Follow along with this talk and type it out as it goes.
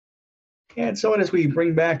And so as we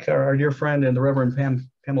bring back our dear friend and the Reverend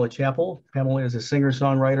Pamela Chappell, Pamela is a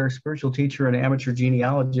singer-songwriter, spiritual teacher, and amateur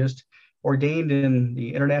genealogist, ordained in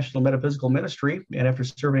the International Metaphysical Ministry, and after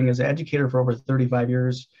serving as educator for over 35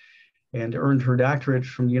 years and earned her doctorate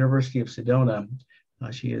from the University of Sedona.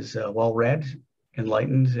 She is well-read,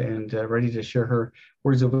 enlightened, and ready to share her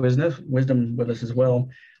words of wisdom with us as well.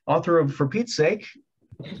 Author of For Pete's Sake,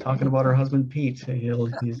 talking about her husband, Pete.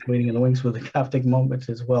 He's waiting in the wings with the Coptic moment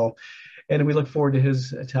as well. And we look forward to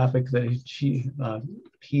his topic that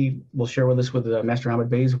he will share with us with Master Ahmed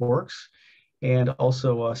Bey's works, and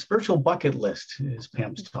also a spiritual bucket list is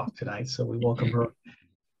Pam's talk tonight. So we welcome her.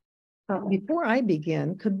 Before I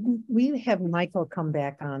begin, could we have Michael come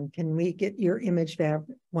back on? Can we get your image back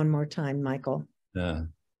one more time, Michael? Yeah.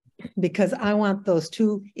 Because I want those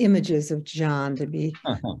two images of John to be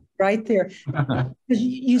right there.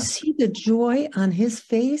 You see the joy on his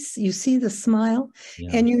face, you see the smile,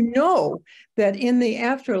 and you know that in the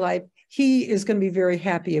afterlife, he is going to be very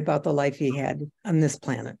happy about the life he had on this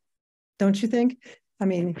planet. Don't you think? I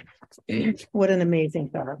mean, what an amazing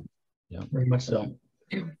fellow. Yeah, very much so.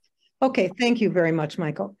 Okay, thank you very much,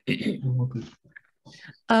 Michael. You're welcome.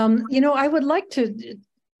 I would like to,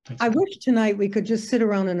 I wish tonight we could just sit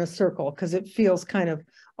around in a circle because it feels kind of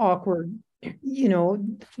awkward.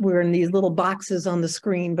 We're in these little boxes on the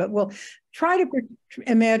screen, but we'll try to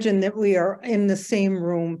imagine that we are in the same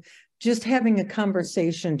room, just having a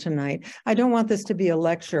conversation tonight. I don't want this to be a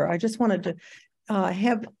lecture. I just wanted to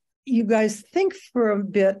have you guys think for a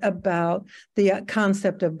bit about the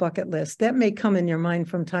concept of bucket list. That may come in your mind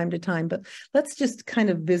from time to time, but let's just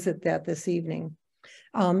kind of visit that this evening.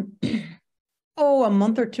 A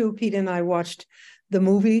month or two, Pete and I watched the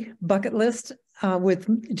movie Bucket List with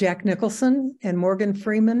Jack Nicholson and Morgan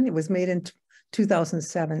Freeman. It was made in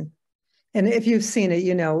 2007. And if you've seen it,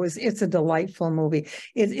 it's a delightful movie.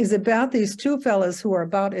 It is about these two fellas who are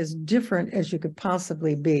about as different as you could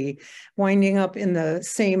possibly be, winding up in the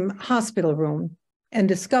same hospital room and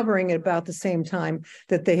discovering at about the same time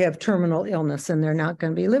that they have terminal illness and they're not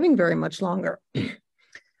going to be living very much longer. Yeah.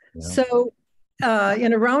 So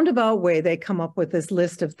in a roundabout way, they come up with this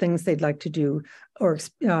list of things they'd like to do or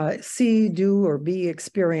see, do, or be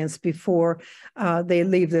experienced before they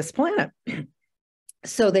leave this planet.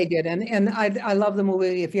 So they did, and I love the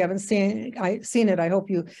movie. If you haven't seen it, I hope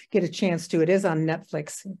you get a chance to. It is on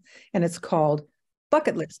Netflix, and it's called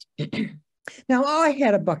Bucket List. Now, I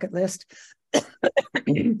had a bucket list.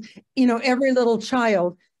 Every little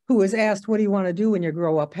child who is asked, what do you want to do when you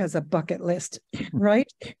grow up, has a bucket list,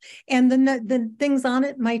 right? And the things on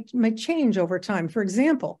it might change over time. For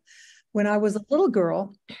example, when I was a little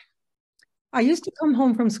girl, I used to come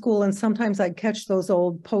home from school and sometimes I'd catch those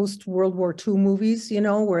old post-World War II movies,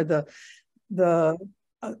 where the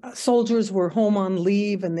soldiers were home on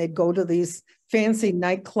leave and they'd go to these fancy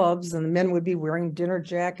nightclubs and the men would be wearing dinner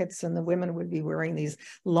jackets and the women would be wearing these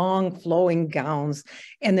long flowing gowns.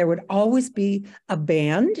 And there would always be a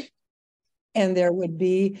band and there would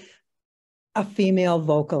be a female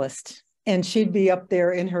vocalist. And she'd be up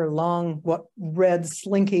there in her long, red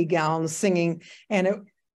slinky gown singing. And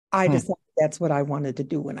I just thought that's what I wanted to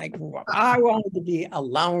do when I grew up. I wanted to be a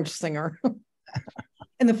lounge singer.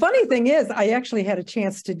 And the funny thing is, I actually had a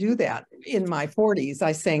chance to do that in my 40s.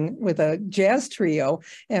 I sang with a jazz trio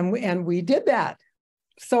and we did that.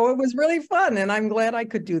 So it was really fun. And I'm glad I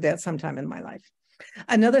could do that sometime in my life.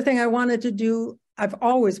 Another thing I wanted to do, I've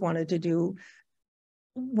always wanted to do,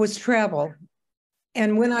 was travel.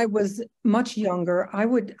 And when I was much younger, I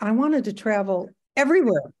wanted to travel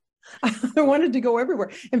everywhere. I wanted to go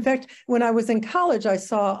everywhere. In fact, when I was in college, I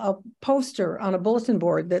saw a poster on a bulletin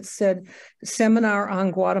board that said Seminar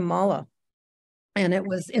on Guatemala. And it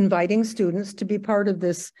was inviting students to be part of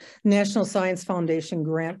this National Science Foundation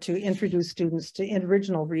grant to introduce students to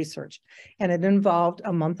original research. And it involved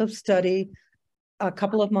a month of study, a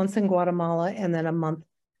couple of months in Guatemala, and then a month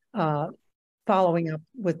following up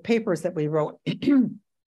with papers that we wrote.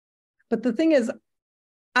 But the thing is,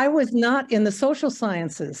 I was not in the social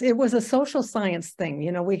sciences. It was a social science thing.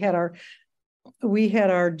 We had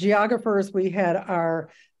our geographers, we had our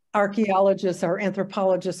archaeologists, our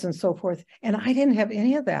anthropologists, and so forth. And I didn't have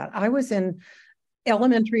any of that. I was in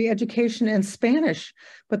elementary education and Spanish,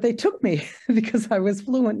 but they took me because I was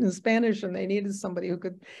fluent in Spanish and they needed somebody who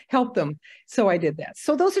could help them. So I did that.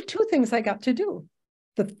 So those are two things I got to do.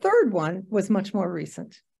 The third one was much more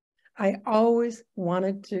recent. I always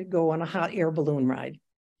wanted to go on a hot air balloon ride.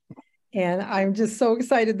 And I'm just so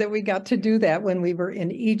excited that we got to do that when we were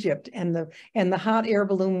in Egypt, and the hot air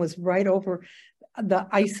balloon was right over the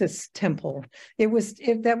Isis temple. That was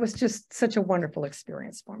just such a wonderful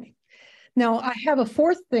experience for me. Now, I have a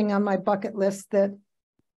fourth thing on my bucket list that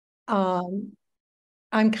I'm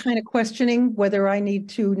kind of questioning whether I need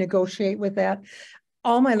to negotiate with that.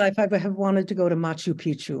 All my life, I have wanted to go to Machu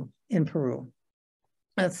Picchu in Peru.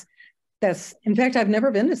 In fact, I've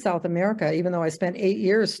never been to South America, even though I spent 8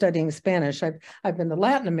 years studying Spanish. I've been to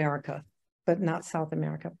Latin America, but not South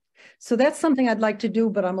America. So that's something I'd like to do,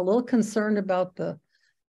 but I'm a little concerned about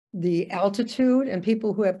the altitude and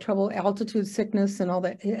people who have trouble altitude sickness and all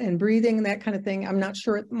that and breathing and that kind of thing. I'm not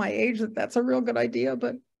sure at my age that that's a real good idea,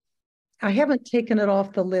 but I haven't taken it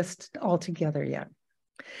off the list altogether yet.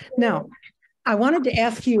 Now, I wanted to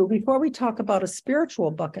ask you, before we talk about a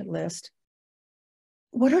spiritual bucket list,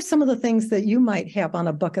 what are some of the things that you might have on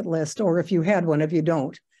a bucket list, or if you had one, if you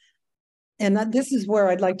don't? And this is where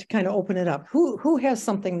I'd like to kind of open it up. Who has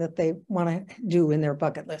something that they want to do in their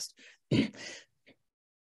bucket list?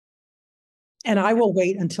 And I will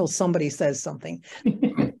wait until somebody says something.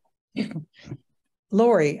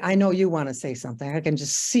 Lori, I know you want to say something. I can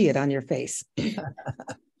just see it on your face.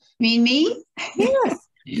 Me? Yes.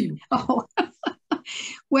 Oh,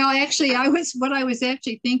 well, actually, what I was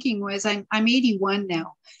actually thinking was I'm 81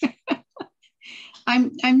 now.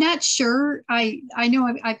 I'm not sure. I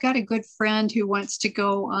know I've got a good friend who wants to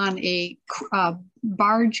go on a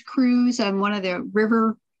barge cruise on one of the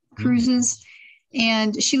river cruises.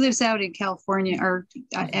 And she lives out in California, or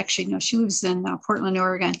actually, no, she lives in Portland,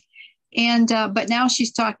 Oregon. And but now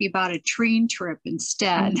she's talking about a train trip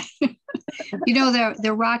instead. You know,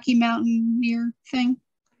 the Rocky Mountaineer thing.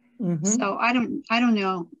 Mm-hmm. So I don't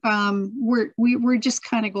know. We're just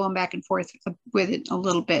kind of going back and forth with it a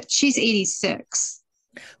little bit. She's 86.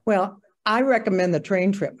 Well, I recommend the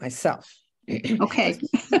train trip myself. Okay.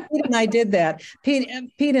 Pete and I did that. Pete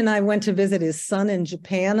and I went to visit his son in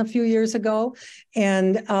Japan a few years ago,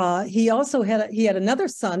 and he also had another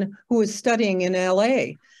son who was studying in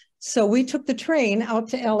LA. So we took the train out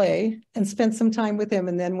to LA and spent some time with him,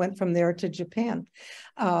 and then went from there to Japan.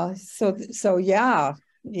 So yeah.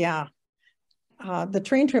 The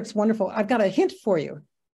train trip's wonderful. I've got a hint for you.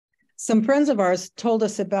 Some friends of ours told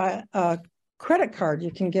us about a credit card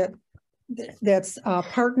you can get that's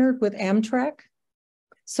partnered with Amtrak,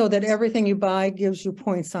 so that everything you buy gives you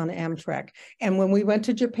points on Amtrak. And when we went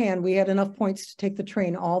to Japan, we had enough points to take the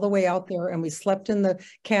train all the way out there, and we slept in the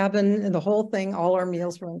cabin and the whole thing. All our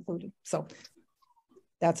meals were included. So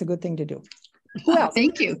that's a good thing to do. Who else?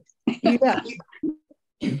 Thank you. Yeah.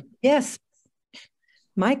 Yes.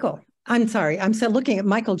 Michael. I'm sorry. I'm still looking at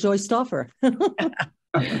Michael Joy Stauffer.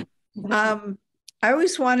 I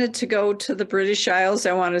always wanted to go to the British Isles.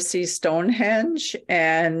 I want to see Stonehenge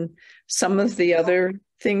and some of the other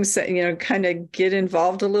things that, you know, kind of get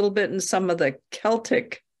involved a little bit in some of the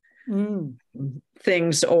Celtic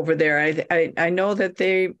things over there. I know that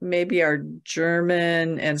they maybe are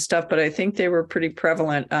German and stuff, but I think they were pretty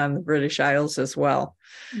prevalent on the British Isles as well.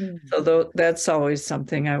 So that's always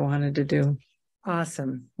something I wanted to do.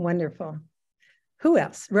 Awesome. Wonderful. Who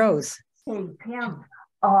else? Rose. Hey, Pam.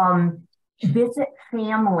 Visit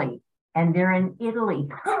family, and they're in Italy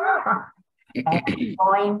and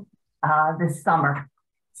enjoying the summer.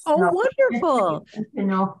 Oh, so wonderful. To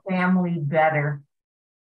know family better.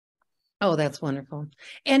 Oh, that's wonderful.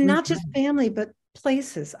 And not just family, but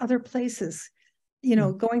places, other places. You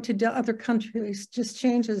know, going to other countries just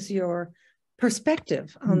changes your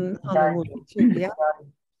perspective on the world too.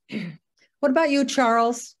 Yeah. What about you,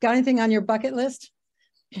 Charles? Got anything on your bucket list?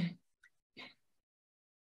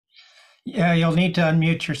 Yeah, you'll need to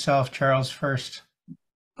unmute yourself, Charles, first.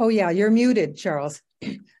 Oh, yeah, you're muted, Charles.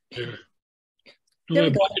 Yeah.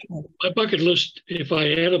 My bucket list, if I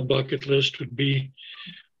had a bucket list, would be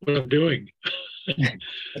what I'm doing.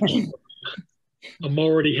 I'm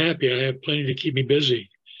already happy. I have plenty to keep me busy.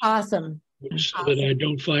 Awesome. So that I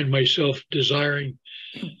don't find myself desiring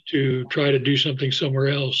to try to do something somewhere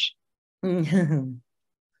else.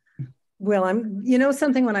 Well, you know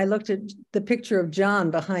something, when I looked at the picture of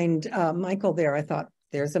John behind Michael there, I thought,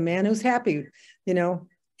 there's a man who's happy, you know,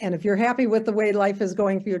 and if you're happy with the way life is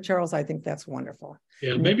going for you, Charles, I think that's wonderful.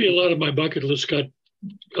 Yeah, maybe a lot of my bucket list got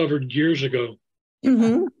covered years ago.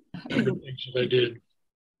 Mm-hmm. Things that I did.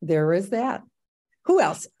 There is that. Who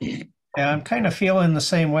else? Yeah, I'm kind of feeling the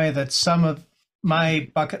same way that some of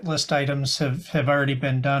my bucket list items have already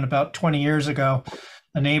been done. About 20 years ago,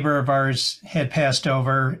 a neighbor of ours had passed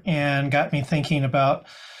over and got me thinking about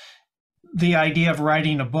the idea of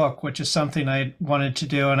writing a book, which is something I wanted to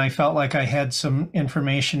do. And I felt like I had some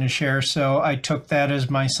information to share. So I took that as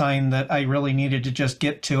my sign that I really needed to just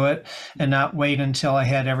get to it and not wait until I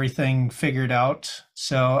had everything figured out.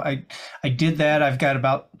 So I did that. I've got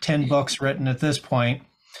about 10 books written at this point.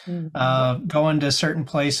 Going to certain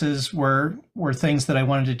places were things that I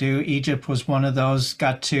wanted to do. Egypt was one of those.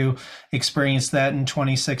 Got to experience that in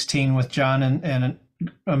 2016 with John and an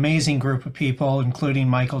amazing group of people, including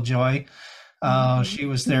Michael Joy. She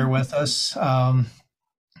was there with us.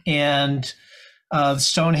 And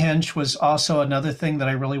Stonehenge was also another thing that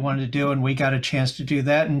I really wanted to do, and we got a chance to do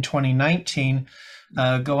that in 2019,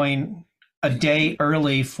 going a day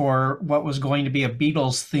early for what was going to be a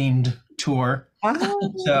Beatles-themed tour. Wow.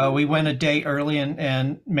 So we went a day early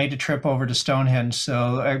and made a trip over to Stonehenge.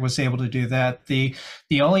 So I was able to do that. The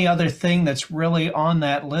only other thing that's really on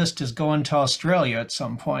that list is going to Australia at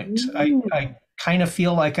some point. I kind of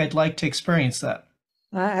feel like I'd like to experience that.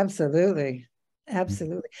 Absolutely.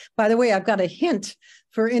 Absolutely. By the way, I've got a hint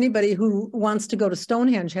for anybody who wants to go to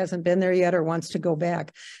Stonehenge, hasn't been there yet, or wants to go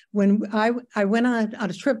back. When I went on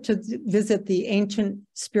a trip to visit the ancient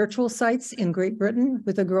spiritual sites in Great Britain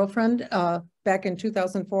with a girlfriend back in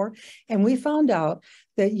 2004, and we found out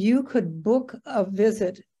that you could book a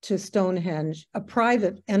visit to Stonehenge, a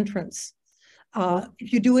private entrance,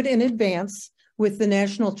 if you do it in advance with the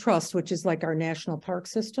National Trust, which is like our national park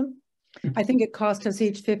system. I think it cost us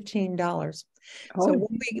each $15. So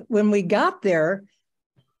when we got there,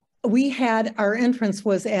 we had our entrance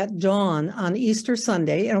was at dawn on Easter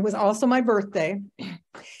Sunday, and it was also my birthday.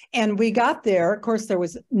 And we got there, of course, there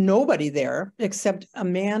was nobody there except a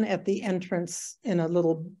man at the entrance in a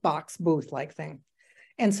little box booth like thing.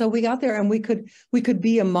 And so we got there, and we could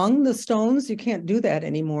be among the stones. You can't do that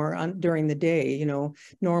anymore during the day, you know,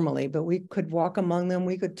 normally, but we could walk among them.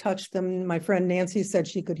 We could touch them. My friend Nancy said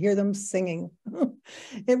she could hear them singing.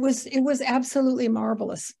 It was absolutely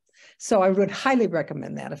marvelous. So I would highly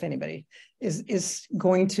recommend that if anybody is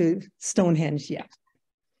going to Stonehenge yet.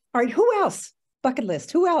 All right, who else? Bucket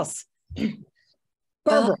list. Who else?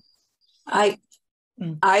 Barbara. I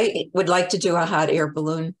would like to do a hot air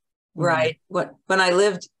balloon ride. When I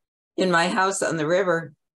lived in my house on the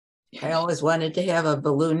river, I always wanted to have a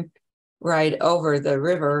balloon ride over the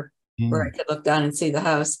river where I could look down and see the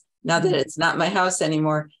house. Now that it's not my house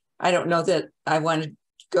anymore, I don't know that I want to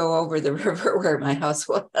go over the river where my house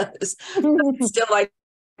was. I'd still like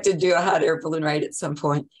to do a hot air balloon ride at some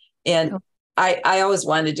point. And I always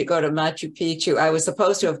wanted to go to Machu Picchu. I was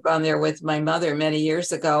supposed to have gone there with my mother many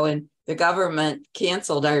years ago, and the government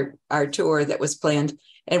canceled our tour that was planned.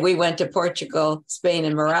 And we went to Portugal, Spain,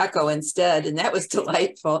 and Morocco instead. And that was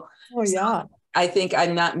delightful. Oh, yeah. So I think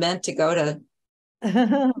I'm not meant to go to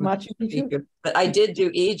Machu Picchu. But I did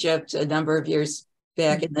do Egypt a number of years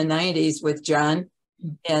back in the 90s with John.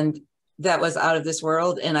 And that was out of this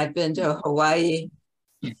world. And I've been to Hawaii.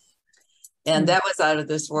 And that was out of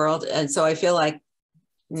this world. And so I feel like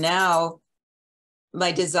now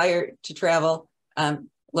my desire to travel,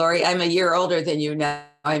 Lori, I'm a year older than you now.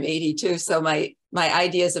 I'm 82. So my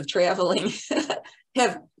ideas of traveling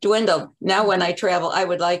have dwindled. Now when I travel, I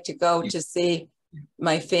would like to go to see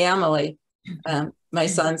my family. My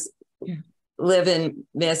sons live in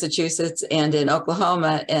Massachusetts and in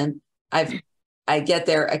Oklahoma, and I get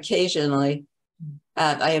there occasionally.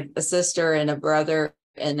 I have a sister and a brother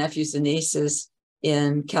and nephews and nieces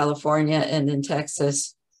in California and in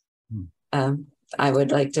Texas. I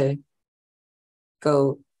would like to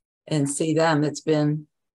go and see them. It's been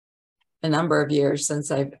a number of years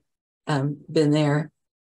since I've been there.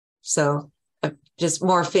 So just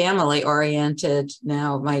more family oriented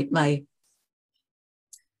now.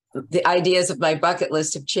 The ideas of my bucket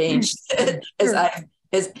list have changed and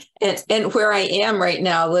where I am right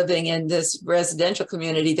now, living in this residential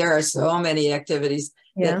community, there are so many activities.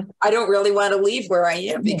 Yeah. I don't really want to leave where I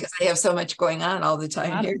am because I have so much going on all the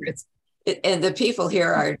time here. And the people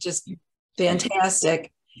here are just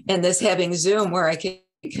fantastic. And this having Zoom where I can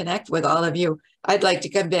connect with all of you. I'd like to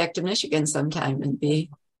come back to Michigan sometime and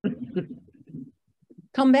be.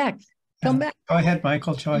 Come back. Go ahead,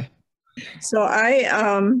 Michael Joy. So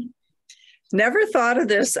I never thought of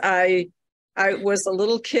this. I was a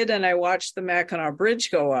little kid and I watched the Mackinac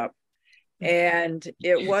Bridge go up. And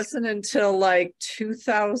it wasn't until like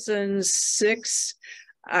 2006,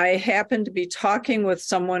 I happened to be talking with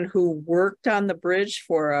someone who worked on the bridge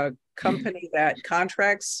for a company that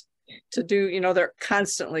contracts to do, you know, they're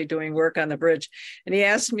constantly doing work on the bridge. And he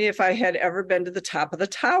asked me if I had ever been to the top of the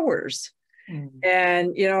towers.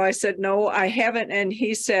 And, you know, I said, no, I haven't. And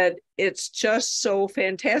he said, it's just so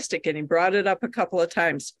fantastic. And he brought it up a couple of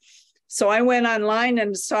times. So I went online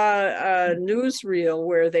and saw a newsreel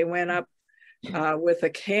where they went up with a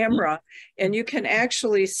camera, and you can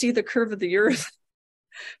actually see the curve of the earth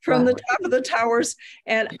from the top of the towers.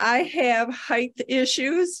 And I have height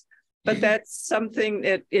issues, but that's something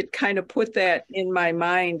that it kind of put that in my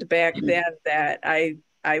mind back then, that I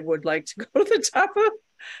I would like to go to the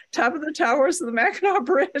top of the towers of the Mackinac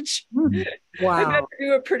Bridge. I better Wow.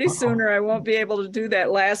 do it pretty soon, or I won't be able to do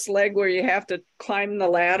that last leg where you have to climb the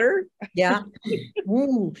ladder. Yeah.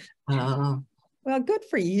 Ooh. Oh, Well, good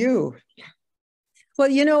for you. Well,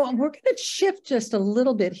 you know, we're going to shift just a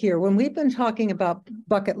little bit here. When we've been talking about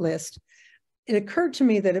bucket list, it occurred to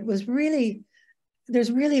me that there's really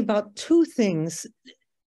about two things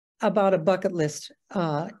about a bucket list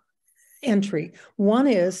entry. One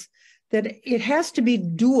is that it has to be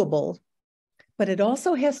doable, but it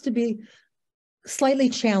also has to be slightly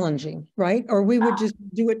challenging, right? Or we would just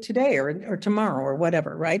do it today or tomorrow or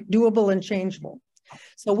whatever, right? Doable and changeable.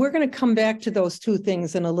 So we're going to come back to those two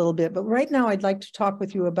things in a little bit. But right now, I'd like to talk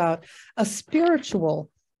with you about a spiritual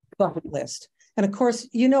bucket list. And of course,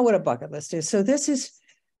 you know what a bucket list is. So this is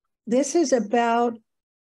about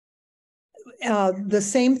the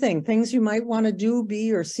same thing, things you might want to do,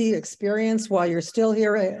 be, or see, experience while you're still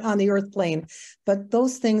here on the earth plane, but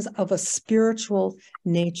those things of a spiritual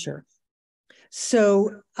nature.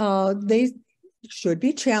 So they should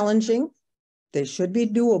be challenging, they should be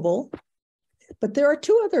doable, but there are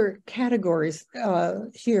two other categories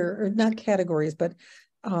here, or not categories, but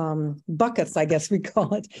buckets, I guess we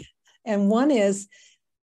call it. And one is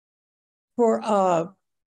for a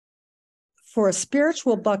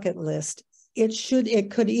spiritual bucket list, it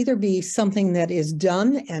could either be something that is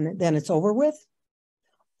done and then it's over with,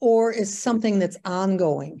 or is something that's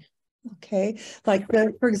ongoing. Okay, like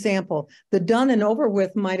for example, the done and over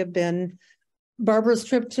with might have been Barbara's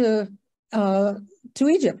trip to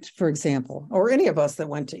Egypt, for example, or any of us that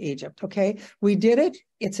went to Egypt. Okay, we did it;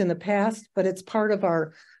 it's in the past, but it's part of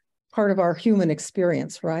our human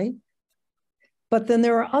experience, right? But then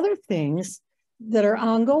there are other things that are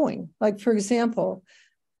ongoing. Like, for example,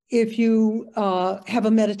 if you have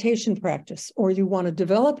a meditation practice, or you want to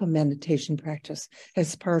develop a meditation practice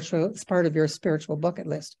as part of your spiritual bucket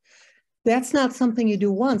list, that's not something you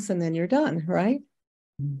do once and then you're done, right?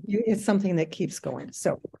 It's something that keeps going.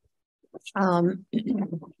 So some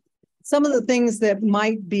of the things that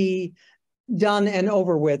might be done and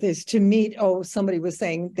over with is to meet, somebody was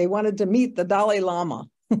saying they wanted to meet the Dalai Lama.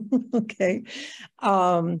 Okay.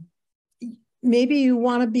 Maybe you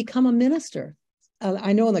want to become a minister.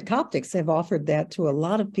 I know in the Coptics, they've offered that to a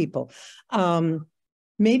lot of people.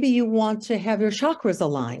 Maybe you want to have your chakras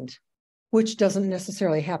aligned, which doesn't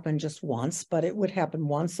necessarily happen just once, but it would happen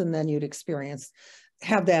once and then you'd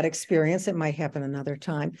have that experience. It might happen another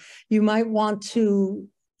time. You might want to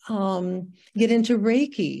get into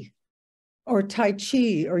Reiki or Tai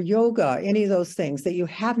Chi or yoga, any of those things that you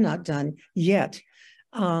have not done yet.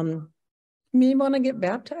 You may want to get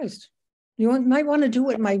baptized. You might want to do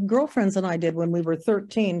what my girlfriends and I did when we were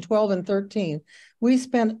 12 and 13. We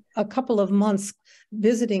spent a couple of months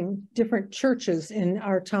visiting different churches in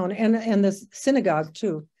our town and the synagogue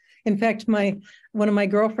too. In fact, one of my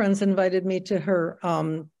girlfriends invited me to her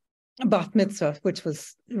bat mitzvah, which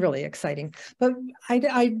was really exciting. But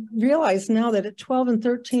I realized now that at 12 and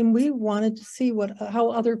 13, we wanted to see how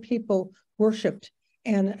other people worshiped.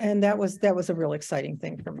 And that was a real exciting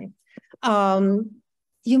thing for me.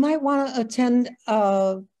 You might want to attend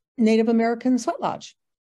a Native American sweat lodge.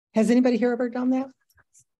 Has anybody here ever done that?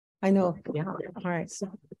 I know. Yeah. All right. So,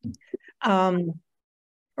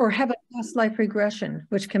 or have a past life regression,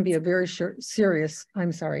 which can be a very a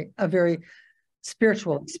very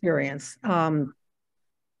spiritual experience. There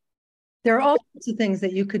are all sorts of things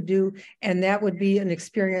that you could do, and that would be an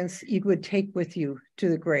experience you would take with you to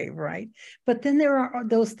the grave, right? But then there are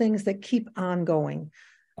those things that keep on going.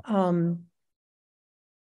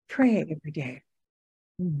 Pray every day.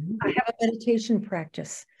 I have a meditation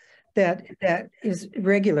practice that is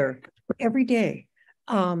regular every day.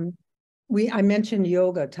 I mentioned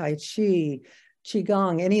yoga, Tai Chi,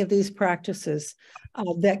 Qigong, any of these practices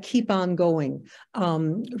that keep on going.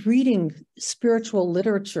 Reading spiritual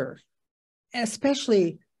literature,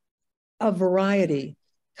 especially a variety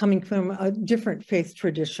coming from different faith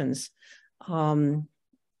traditions.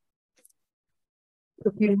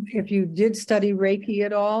 If you did study Reiki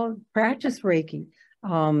at all, practice Reiki.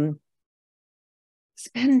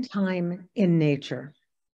 Spend time in nature.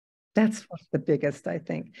 That's the biggest, I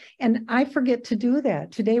think. And I forget to do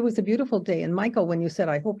that. Today was a beautiful day. And Michael, when you said,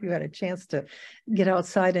 I hope you had a chance to get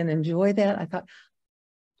outside and enjoy that, I thought,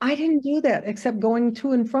 I didn't do that except going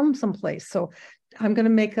to and from someplace. So I'm going to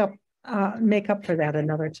make up for that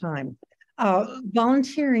another time.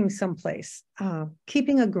 Volunteering someplace,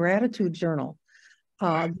 keeping a gratitude journal.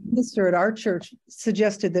 The minister at our church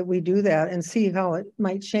suggested that we do that and see how it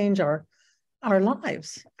might change our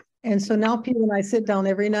lives. And so now Peter and I sit down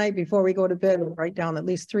every night before we go to bed and write down at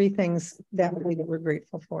least 3 things that we're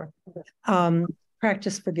grateful for.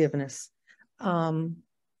 Practice forgiveness.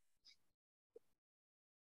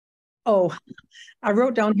 Oh, I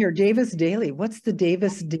wrote down here, Davis Daily. What's the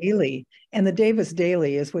Davis Daily? And the Davis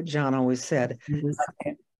Daily is what John always said.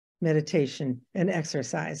 Meditation and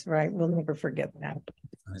exercise, right? We'll never forget that.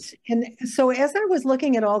 And so as I was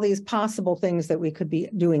looking at all these possible things that we could be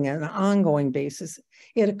doing on an ongoing basis,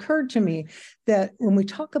 it occurred to me that when we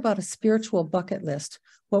talk about a spiritual bucket list,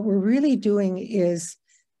 what we're really doing is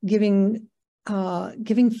giving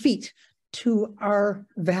feet to our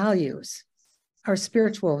values, our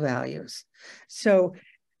spiritual values. So,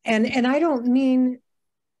 and I don't mean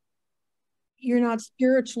you're not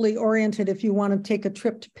spiritually oriented if you want to take a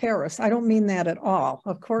trip to Paris. I don't mean that at all.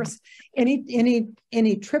 Of course, any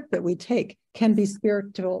trip that we take can be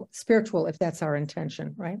spiritual if that's our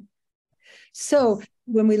intention, right? So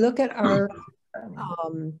when we look at our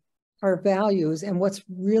values and what's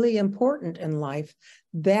really important in life,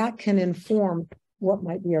 that can inform what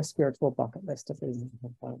might be our spiritual bucket list.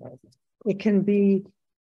 It can be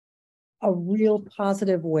a real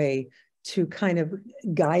positive way to kind of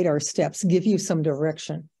guide our steps, give you some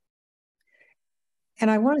direction.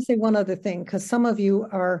 And I want to say one other thing, because some of you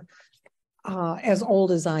are as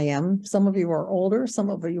old as I am. Some of you are older.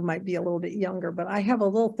 Some of you might be a little bit younger, but I have a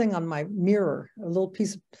little thing on my mirror, a little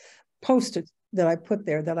piece of Post-it that I put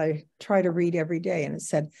there that I try to read every day. And it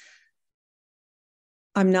said,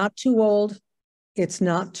 I'm not too old. It's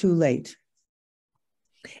not too late.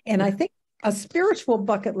 And I think a spiritual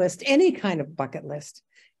bucket list, any kind of bucket list,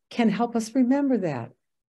 can help us remember that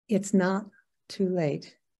it's not too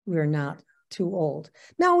late. We're not too old.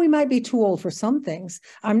 Now, we might be too old for some things.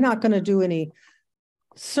 I'm not going to do any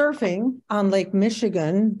surfing on Lake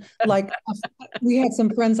Michigan. Like we had some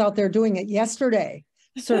friends out there doing it yesterday,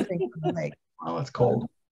 surfing on the lake. Oh, it's cold.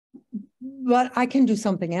 But I can do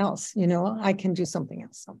something else, I can do something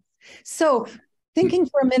else. So thinking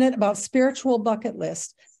for a minute about spiritual bucket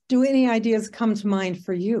list, do any ideas come to mind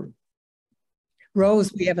for you?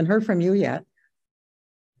 Rose, we haven't heard from you yet.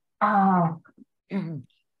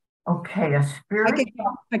 Okay, a spirit.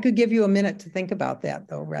 I could give you a minute to think about that,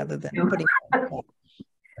 though, rather than putting.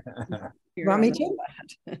 You want me to?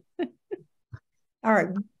 All right.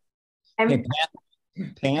 Hey,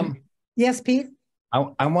 Pam? Yes, Pete?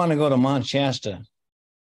 I want to go to Mount Shasta.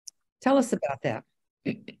 Tell us about that.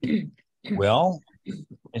 Well,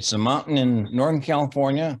 it's a mountain in Northern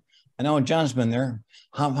California. I know John's been there.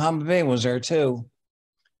 Hamba Bay was there too.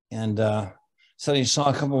 And said he saw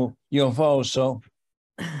a couple UFOs. So,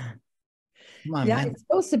 come on, yeah, man. It's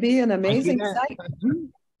supposed to be an amazing sight.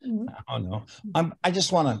 Oh, no. I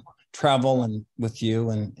just want to travel and with you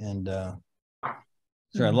and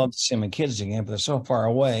sure, I'd love to see my kids again, but they're so far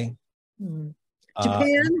away.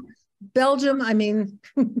 Japan, Belgium, I mean.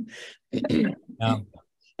 Yeah.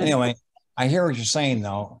 Anyway, I hear what you're saying,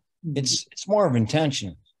 though. It's more of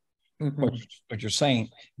intention. What you're saying.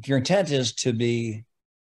 If your intent is to be,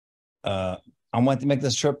 I want to make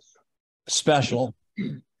this trip special,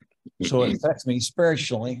 so it affects me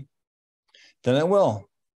spiritually, then it will,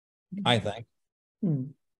 I think.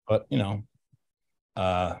 But, and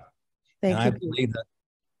I believe that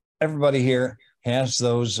everybody here has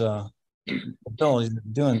those abilities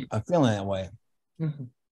of feeling that way.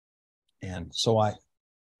 And so I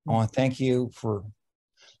want to thank you for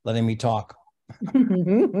letting me talk.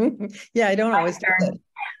 Yeah, I don't always do that.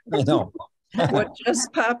 I know. What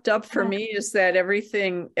just popped up for me is that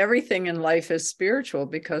everything in life is spiritual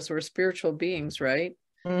because we're spiritual beings, right?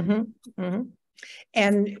 And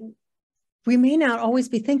we may not always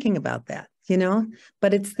be thinking about that,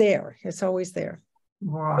 but it's there. It's always there.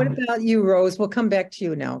 Right. What about you, Rose? We'll come back to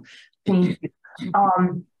you now. Thank you.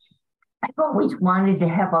 I've always wanted to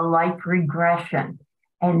have a life regression.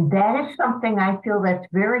 And that is something I feel that's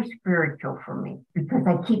very spiritual for me because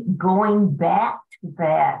I keep going back to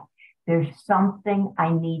that. There's something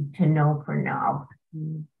I need to know for now.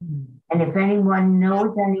 And if anyone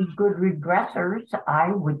knows any good regressors,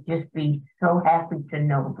 I would just be so happy to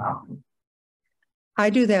know about them.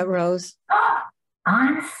 I do that, Rose.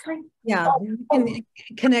 Honestly? Yeah, you can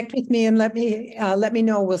connect with me and let me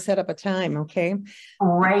know. We'll set up a time, okay?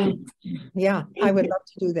 Great. Yeah, I would love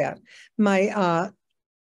to do that.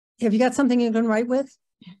 Have you got something you can write with?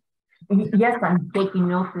 Yes, I'm taking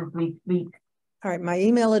notes as we speak. All right, my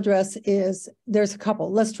email address is, there's a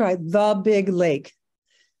couple. Let's try The Big Lake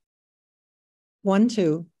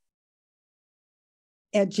 12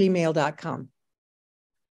 @gmail.com.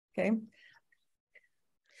 Okay.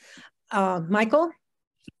 Michael?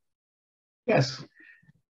 Yes.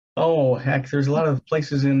 Oh, heck, there's a lot of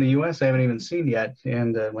places in the U.S. I haven't even seen yet.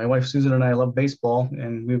 And my wife Susan and I love baseball,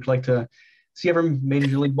 and we would like to see every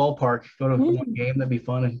major league ballpark, go to one game. That'd be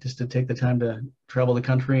fun, and just to take the time to travel the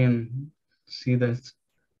country and see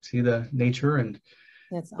the nature and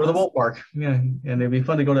That's go to the awesome. ballpark. Yeah, and it'd be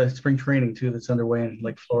fun to go to spring training too. That's underway in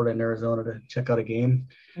like Florida and Arizona to check out a game.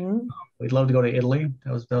 Mm. We'd love to go to Italy.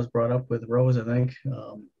 That was brought up with Rose, I think.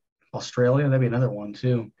 Australia, that'd be another one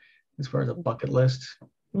too, as far as a bucket list.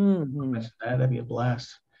 Mhm. That'd be a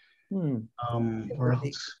blast. Mm. Where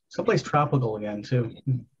else? Someplace tropical again too.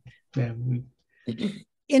 Yeah,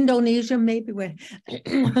 Indonesia, maybe. I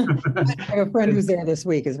have a friend who's there this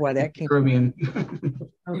week, is why that came. Caribbean.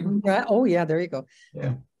 Right? Oh, yeah, there you go.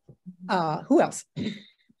 Yeah. Who else?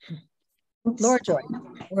 Laura Joy,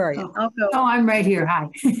 where are you? I'll go. Oh, I'm right here. Hi.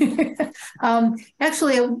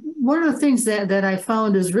 Actually, one of the things that I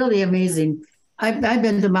found is really amazing. I've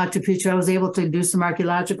been to Machu Picchu. I was able to do some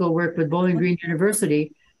archaeological work with Bowling Green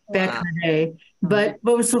University back in the day. But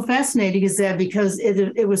what was so fascinating is that because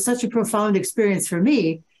it was such a profound experience for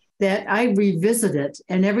me that I revisit it.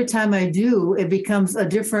 And every time I do, it becomes a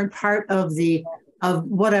different part of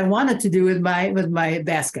what I wanted to do with my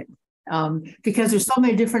basket. Because there's so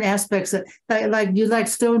many different aspects that, like you like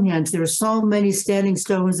Stonehenge, there are so many standing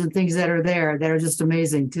stones and things that are there that are just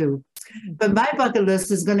amazing too. But my bucket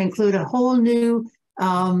list is going to include a whole new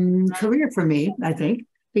career for me, I think,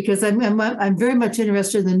 because I'm very much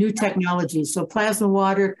interested in the new technologies. So plasma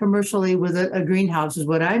water commercially with a greenhouse is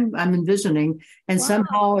what I'm envisioning, and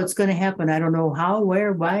somehow it's going to happen. I don't know how,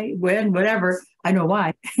 where, why, when, whatever. I know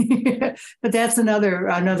why, but that's another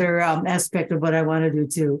aspect of what I want to do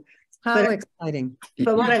too. How exciting.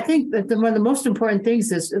 But what I think that one of the most important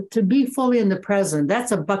things is to be fully in the present.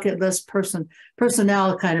 That's a bucket list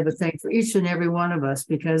personnel kind of a thing for each and every one of us,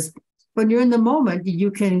 because when you're in the moment, you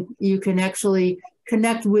can actually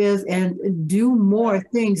connect with and do more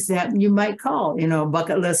things that you might call,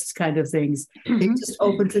 bucket list kind of things. It's just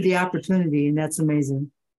open to the opportunity, and that's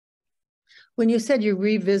amazing. When you said you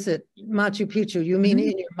revisit Machu Picchu, you mean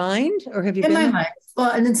in your mind, or have you been? In my mind.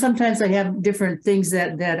 Well, and then sometimes I have different things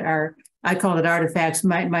that are, I call it artifacts,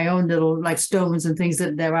 my own little like stones and things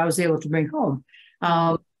that I was able to bring home.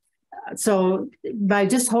 So by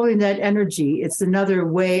just holding that energy, it's another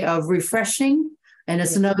way of refreshing, and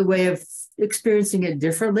it's another way of experiencing it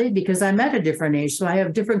differently, because I'm at a different age. So I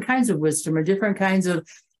have different kinds of wisdom or different kinds of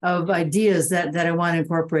ideas that I want to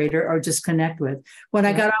incorporate or just connect with. When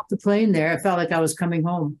I got off the plane there, I felt like I was coming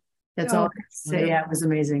home. That's all I can say. Yeah, it was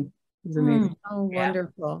amazing. It was amazing. Oh,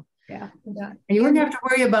 wonderful. Yeah. And you wouldn't have to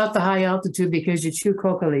worry about the high altitude because you chew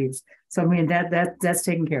coca leaves. So I mean that's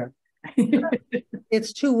taken care of.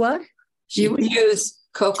 It's too what? You use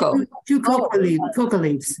cocoa. Chew coca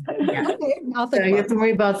leaves. Yeah. Okay, so you have to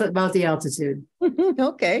worry about the altitude.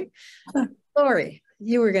 Okay. Lori,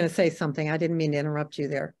 you were going to say something. I didn't mean to interrupt you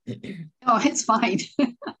there. Oh, it's fine.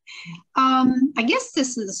 I guess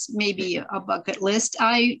this is maybe a bucket list.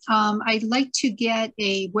 I'd like to get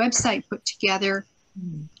a website put together.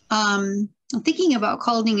 I'm thinking about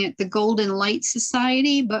calling it the Golden Light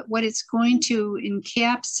Society, but what it's going to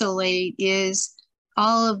encapsulate is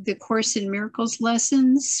all of the Course in Miracles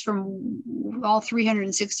lessons from all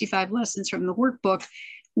 365 lessons from the workbook,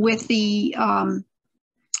 with the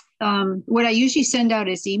what I usually send out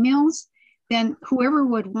as emails. Then whoever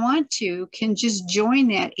would want to can just join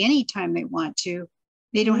that anytime they want to.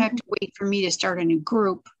 They don't have to wait for me to start a new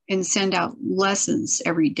group and send out lessons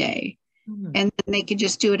every day. And then they could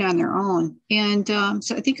just do it on their own. And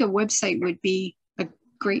so I think a website would be a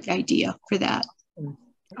great idea for that.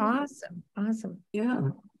 Awesome.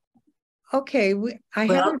 Yeah. Okay. I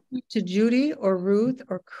haven't talked to Judy or Ruth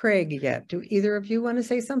or Craig yet. Do either of you want to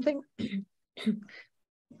say something?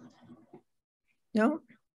 No?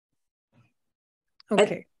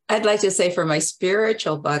 Okay. I'd like to say for my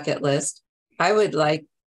spiritual bucket list, I would like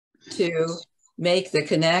to make the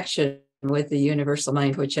connection with the universal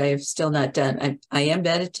mind, which I have still not done. I am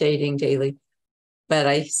meditating daily, but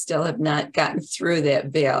I still have not gotten through that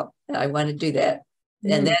veil. I want to do that.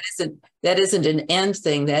 And that isn't an end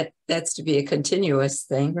thing. That's to be a continuous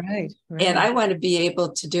thing. Right. And I want to be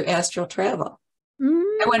able to do astral travel.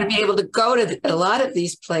 I want to be able to go to a lot of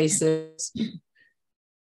these places,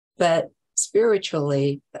 but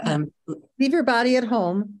spiritually. Leave your body at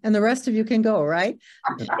home and the rest of you can go, right?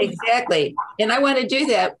 Exactly. And I want to do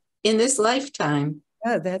that in this lifetime.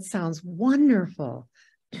 Yeah, that sounds wonderful.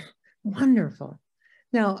 Wonderful.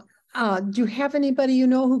 Now, do you have anybody you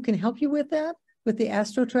know who can help you with that, with the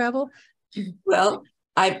astral travel? Well,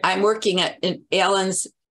 I'm working in Alan's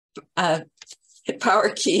power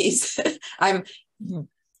keys. I'm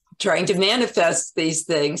trying to manifest these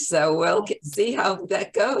things. So we'll see how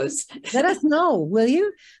that goes. Let us know, will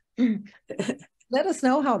you? Let us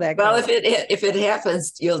know how that Well, goes. if it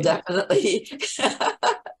happens, you'll definitely,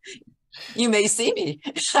 you may see me.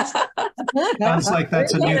 Sounds like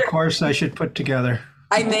that's a new course I should put together.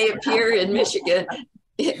 I may appear in Michigan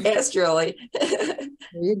astrally. There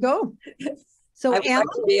you go. So I would like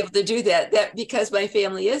to be able to do that because my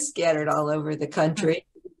family is scattered all over the country.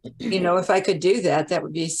 You know, if I could do that, that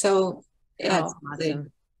would be so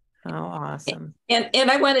awesome. How awesome.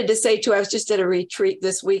 And I wanted to say too, I was just at a retreat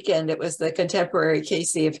this weekend. It was the Contemporary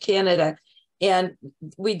Casey of Canada. And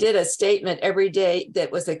we did a statement every day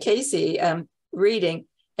that was a Casey reading.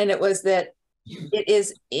 And it was that it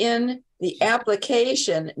is in the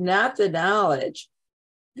application, not the knowledge,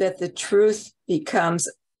 that the truth becomes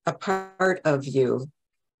a part of you.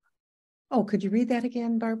 Oh, could you read that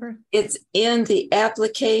again, Barbara? It's in the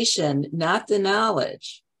application, not the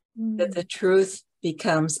knowledge, that the truth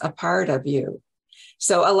becomes a part of you.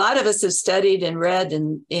 So a lot of us have studied and read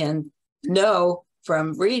and know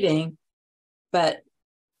from reading, but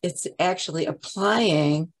it's actually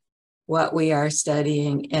applying what we are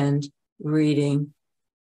studying and reading.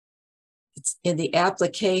 It's in the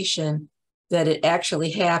application that it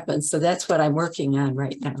actually happens. So that's what I'm working on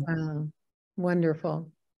right now. Wow. Wonderful.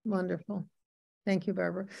 Wonderful. Thank you,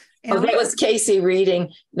 Barbara. Oh, that was Casey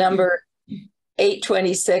reading number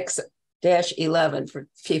 826-11 for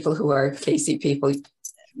people who are Casey people.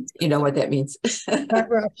 You know what that means.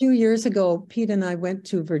 Barbara, a few years ago, Pete and I went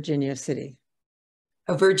to Virginia City.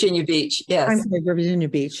 Oh, Virginia Beach, yes. I'm sorry, Virginia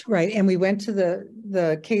Beach, right. And we went to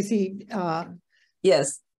the Casey,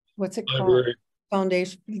 yes. What's it called?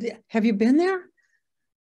 Foundation. Have you been there?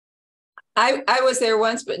 I was there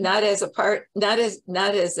once, but not as an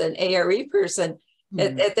ARE person.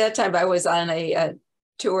 At that time, I was on a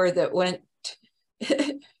tour that went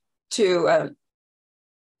to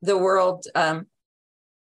the world.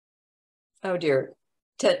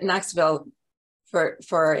 Knoxville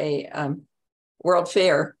for a World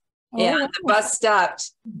Fair, and the bus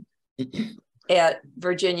stopped at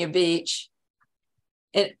Virginia Beach,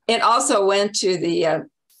 and also went to the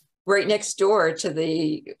right next door to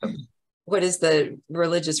the. What is the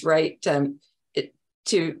religious rite to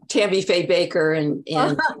Tammy Faye Baker and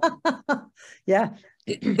yeah,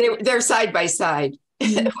 they're side by side,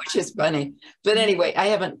 which is funny. But anyway, I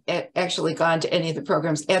haven't actually gone to any of the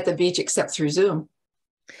programs at the beach except through Zoom.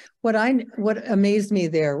 What amazed me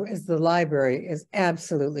there is the library is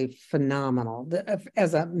absolutely phenomenal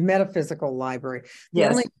as a metaphysical library. The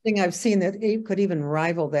only thing I've seen that it could even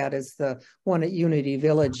rival that is the one at Unity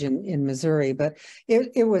Village in Missouri. But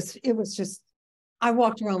it was just, I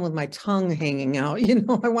walked around with my tongue hanging out. You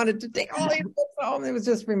know, I wanted to take all these books home. It was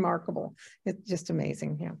just remarkable. It's just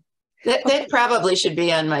amazing. Yeah. That probably should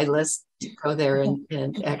be on my list to go there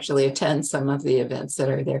and actually attend some of the events that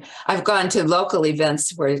are there. I've gone to local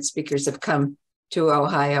events where speakers have come to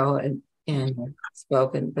Ohio and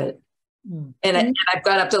spoken, but and I've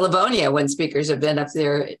gone up to Livonia when speakers have been up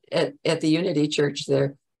there at the Unity Church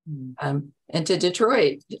there, and to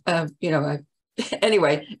Detroit. You know,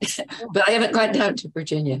 anyway, but I haven't gone down to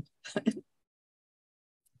Virginia.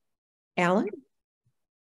 Alan,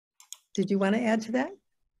 did you want to add to that?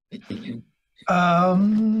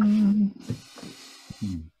 I'm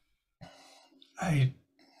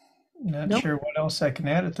not sure what else I can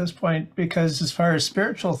add at this point, because as far as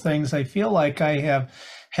spiritual things, I feel like I have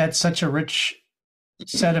had such a rich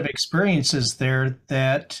set of experiences there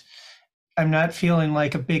that I'm not feeling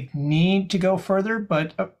like a big need to go further,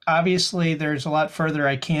 but obviously there's a lot further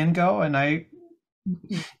I can go, and I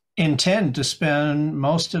intend to spend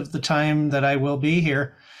most of the time that I will be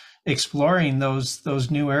here exploring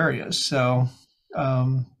those new areas. So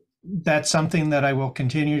that's something that I will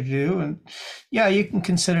continue to do. And yeah, you can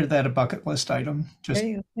consider that a bucket list item, just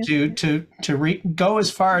to go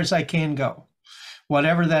as far as I can go,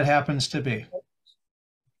 whatever that happens to be.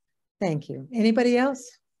 Thank you. Anybody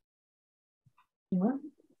else?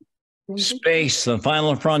 Space, the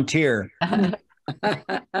final frontier.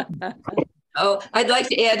 Oh, I'd like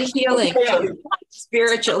to add healing,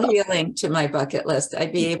 spiritual healing to my bucket list.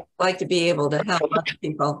 Like to be able to help other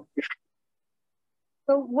people.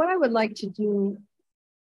 So what I would like to do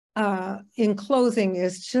in closing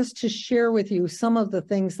is just to share with you some of the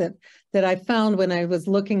things that I found when I was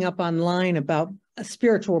looking up online about a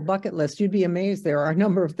spiritual bucket list. You'd be amazed. There are a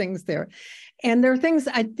number of things there. And there are things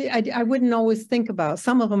I wouldn't always think about.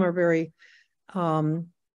 Some of them are very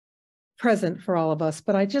present for all of us,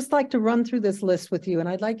 but I just like to run through this list with you, and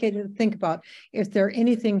I'd like you to think about if there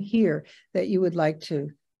anything here that you would like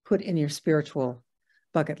to put in your spiritual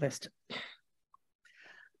bucket list.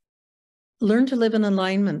 Learn to live in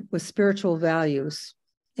alignment with spiritual values,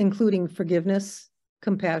 including forgiveness,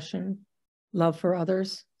 compassion, love for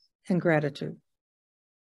others, and gratitude.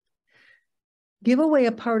 Give away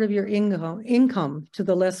a part of your income to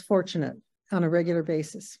the less fortunate on a regular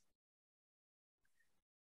basis.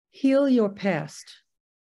 Heal your past.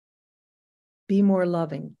 Be more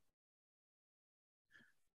loving.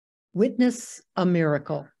 Witness a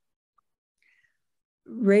miracle.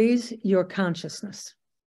 Raise your consciousness.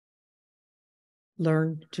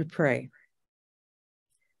 Learn to pray.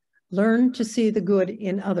 Learn to see the good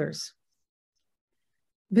in others.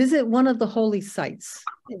 Visit one of the holy sites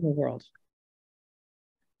in the world.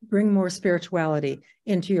 Bring more spirituality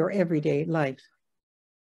into your everyday life.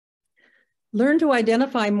 Learn to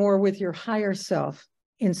identify more with your higher self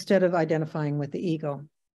instead of identifying with the ego.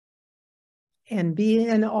 And be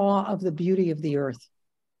in awe of the beauty of the earth.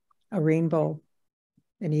 A rainbow,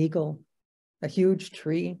 an eagle, a huge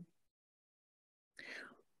tree.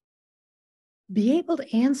 Be able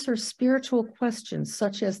to answer spiritual questions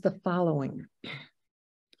such as the following.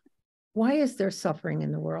 Why is there suffering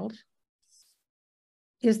in the world?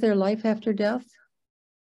 Is there life after death?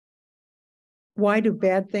 Why do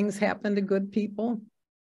bad things happen to good people?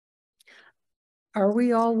 Are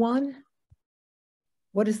we all one?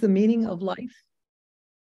 What is the meaning of life?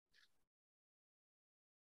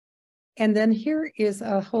 And then here is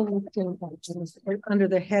a whole thing under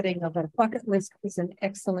the heading of a bucket list is an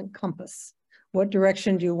excellent compass. What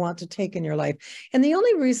direction do you want to take in your life? And the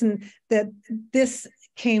only reason that this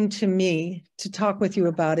came to me to talk with you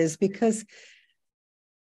about is because,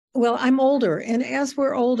 well, I'm older, and as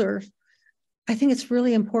we're older, I think it's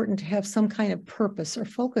really important to have some kind of purpose or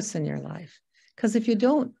focus in your life. Because if you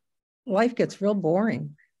don't, life gets real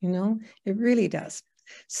boring, you know, it really does.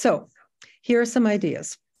 So here are some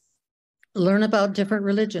ideas. Learn about different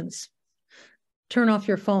religions. Turn off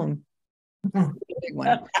your phone. Big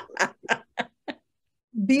one.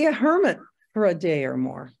 Be a hermit for a day or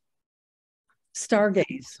more.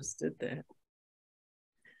 Stargaze. Just did that.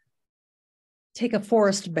 Take a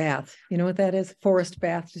forest bath. You know what that is? Forest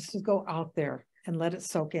bath. Just to go out there and let it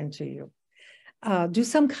soak into you. Do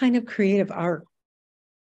some kind of creative art.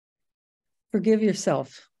 Forgive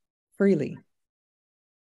yourself freely.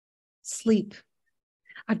 Sleep.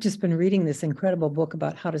 I've just been reading this incredible book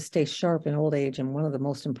about how to stay sharp in old age. And one of the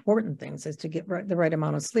most important things is to get the right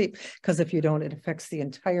amount of sleep, because if you don't, it affects the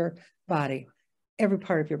entire body, every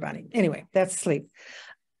part of your body. Anyway, that's sleep.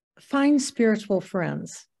 Find spiritual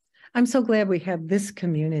friends. I'm so glad we have this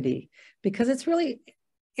community, because it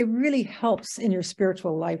really helps in your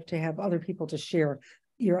spiritual life to have other people to share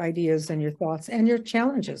your ideas and your thoughts and your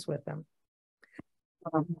challenges with them.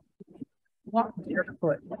 Walk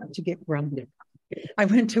barefoot to get grounded. I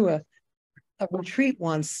went to a retreat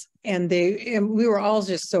once, and we were all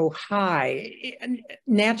just so high,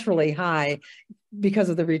 naturally high because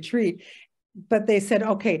of the retreat. But they said,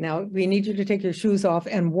 okay, now we need you to take your shoes off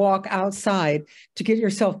and walk outside to get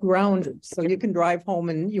yourself grounded so you can drive home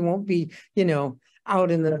and you won't be, you know,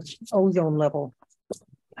 out in the ozone level.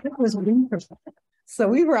 It was winter. So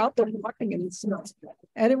we were out there walking in the snow,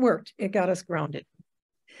 and it worked. It got us grounded.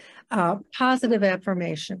 Positive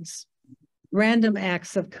affirmations. Random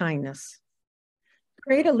acts of kindness.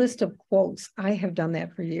 Create a list of quotes. I have done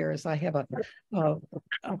that for years. I have a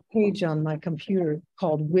page on my computer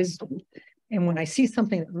called Wisdom. And when I see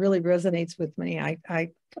something that really resonates with me, I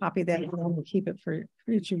copy that and keep it for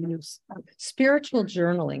future use. Spiritual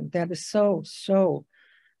journaling. That is so, so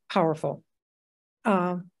powerful.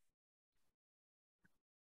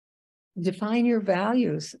 Define your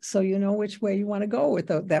values so you know which way you want to go with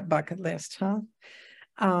that bucket list, huh?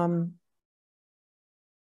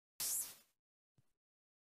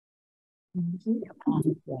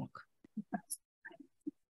 Walk.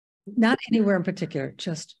 Not anywhere in particular,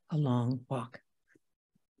 just a long walk.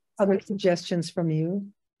 Other suggestions from you?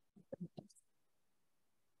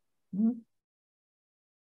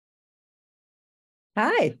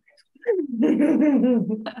 Hi.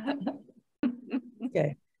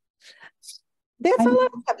 Okay. That's all I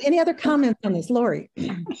have. Any other comments on this, Lori?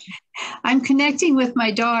 I'm connecting with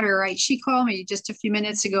my daughter. Right, she called me just a few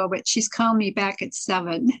minutes ago, but she's calling me back at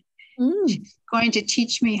 7. She's going to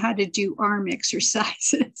teach me how to do arm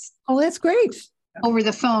exercises. Oh, that's great. Over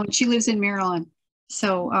the phone. She lives in Maryland.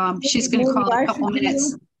 So she's going to call in a couple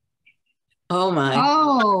minutes. Oh, my.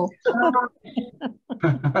 Oh.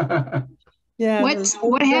 Yeah.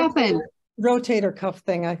 What happened? Rotator cuff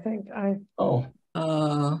thing, I think. Oh.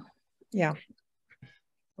 Yeah.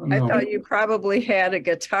 I thought you probably had a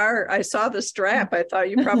guitar. I saw the strap. I thought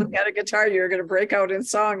you probably had a guitar. You were going to break out in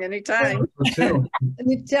song anytime. Let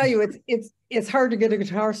me tell you, it's hard to get a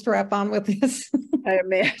guitar strap on with this. I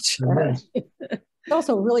imagine. It's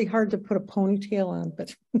also really hard to put a ponytail on,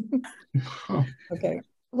 but okay.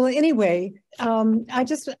 Well, anyway, I'm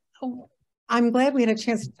glad we had a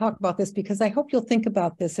chance to talk about this, because I hope you'll think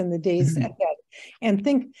about this in the days ahead,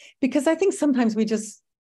 and because I think sometimes we just,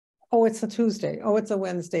 oh, it's a Tuesday, oh, it's a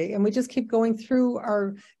Wednesday, and we just keep going through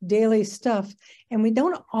our daily stuff, and we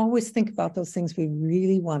don't always think about those things we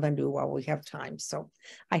really want to do while we have time. So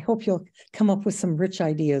I hope you'll come up with some rich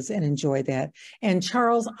ideas and enjoy that. And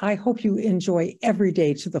Charles, I hope you enjoy every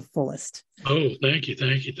day to the fullest. Oh, thank you.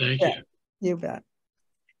 You bet.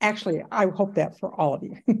 Actually, I hope that for all of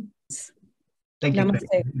you. Thank you.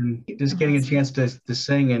 And just getting a chance to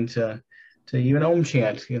sing and to even Om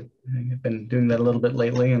chant. I've been doing that a little bit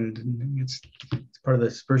lately, and it's part of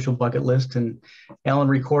the spiritual bucket list. And Alan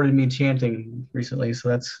recorded me chanting recently, so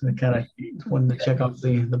that's kind of one to check off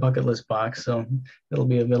the bucket list box. So it'll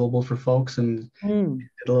be available for folks, and did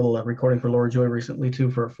a little recording for Laura Joy recently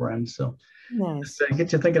too for a friend. So nice. Just,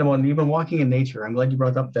 get you thinking about even walking in nature. I'm glad you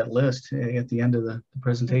brought up that list at the end of the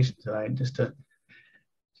presentation tonight, just to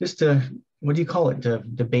what do you call it? To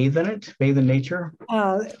bathe in it, bathe in nature.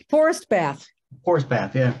 Forest bath. Forest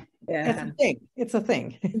bath, yeah. Yeah, it's a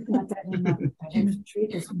thing.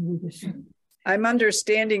 I'm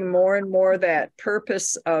understanding more and more that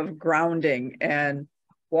purpose of grounding, and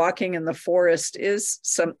walking in the forest is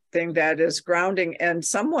something that is grounding. And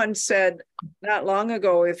someone said not long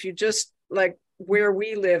ago, if you just, like where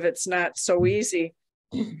we live, it's not so easy.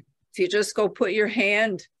 If you just go put your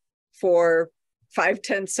hand for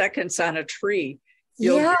 5-10 seconds on a tree,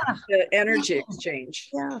 you'll get the energy exchange.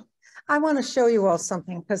 Yeah, I want to show you all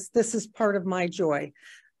something, because this is part of my joy.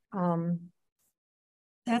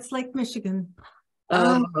 That's Lake Michigan.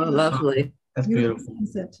 Oh, lovely. That's beautiful.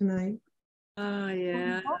 Sunset tonight. Oh,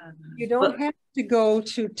 yeah. You don't have to go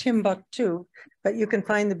to Timbuktu, but you can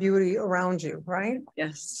find the beauty around you, right?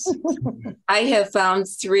 Yes. I have found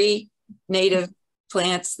 3 native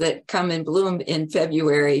plants that come and bloom in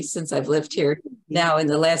February since I've lived here now in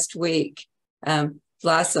the last week.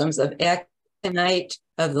 Blossoms of aconite,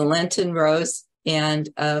 of the Lenten rose, and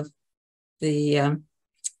of the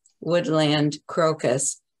woodland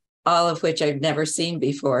crocus, all of which I've never seen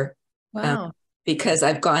before. Wow. Because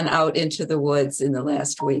I've gone out into the woods in the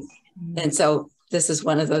last week. And so this is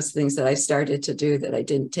one of those things that I started to do that I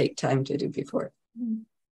didn't take time to do before.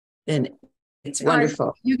 And it's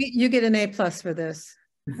wonderful. You get an A+ for this.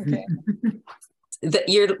 Okay.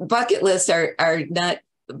 Your bucket lists are not,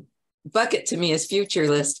 bucket to me is future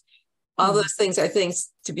list. All those things are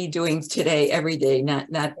things to be doing today, every day, not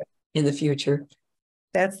in the future.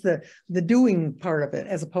 That's the doing part of it,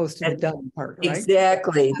 as opposed to the done part, right?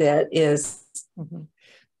 Exactly, that is.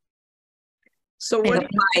 So what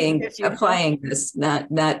applying this,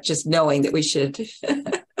 not just knowing that we should.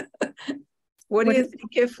 What do you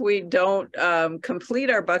think if we don't complete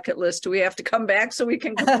our bucket list? Do we have to come back so we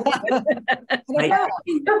can complete it?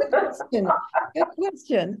 Good question.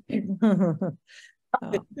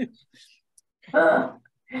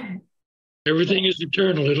 Everything is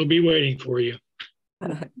eternal. It'll be waiting for you.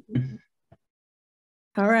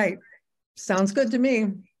 All right. Sounds good to me.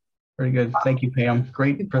 Very good. Thank you, Pam.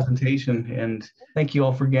 Great presentation. And thank you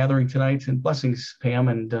all for gathering tonight. And blessings, Pam,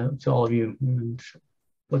 and to all of you. And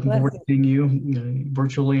looking forward to seeing you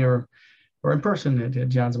virtually or in person at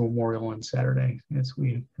John's Memorial on Saturday, as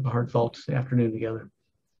we have a heartfelt afternoon together.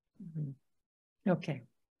 Okay.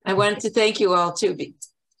 I wanted to thank you all too,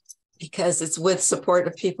 because it's with support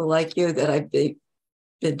of people like you that I've been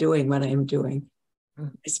doing what I'm doing. My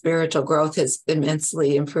spiritual growth has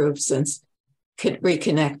immensely improved since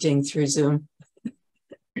reconnecting through Zoom.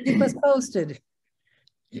 Keep us posted.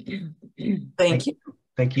 Thank you.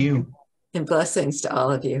 Thank you. And blessings to all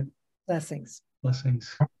of you. Blessings.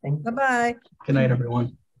 Blessings. Bye-bye. Good night,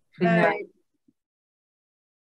 everyone. Good night.